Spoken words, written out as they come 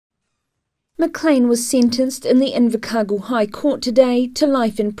McLean was sentenced in the Invercargill High Court today to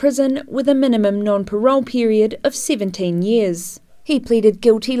life in prison with a minimum non-parole period of 17 years. He pleaded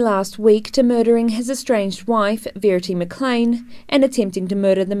guilty last week to murdering his estranged wife, Benjamin McLean, and attempting to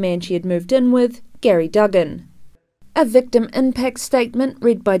murder the man she had moved in with, Gary Duggan. A victim impact statement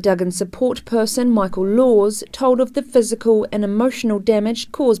read by Duggan's support person Michael Laws told of the physical and emotional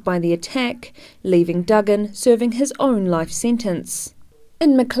damage caused by the attack, leaving Duggan serving his own life sentence.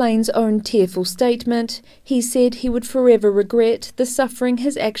 In McLean's own tearful statement, he said he would forever regret the suffering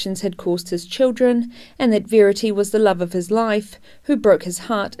his actions had caused his children, and that Verity was the love of his life, who broke his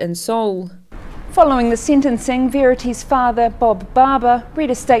heart and soul. Following the sentencing, Verity's father, Bob Barber,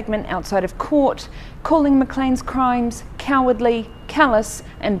 read a statement outside of court, calling McLean's crimes cowardly, callous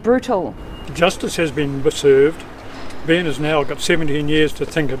and brutal. Justice has been served. Ben has now got 17 years to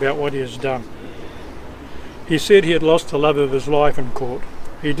think about what he has done. He said he had lost the love of his life in court.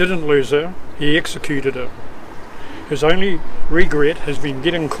 He didn't lose her, he executed her. His only regret has been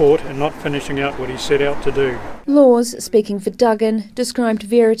getting caught and not finishing out what he set out to do. Laws, speaking for Duggan, described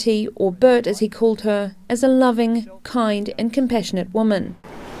Verity, or Bert as he called her, as a loving, kind and compassionate woman.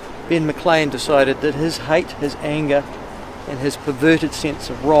 Ben McLean decided that his hate, his anger and his perverted sense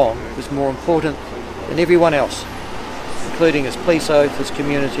of wrong was more important than everyone else, including his police oath, his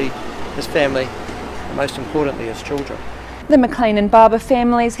community, his family, and most importantly his children. The McLean and Barber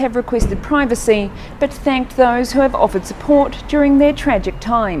families have requested privacy, but thanked those who have offered support during their tragic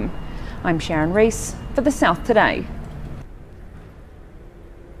time. I'm Sharon Rees for The South Today.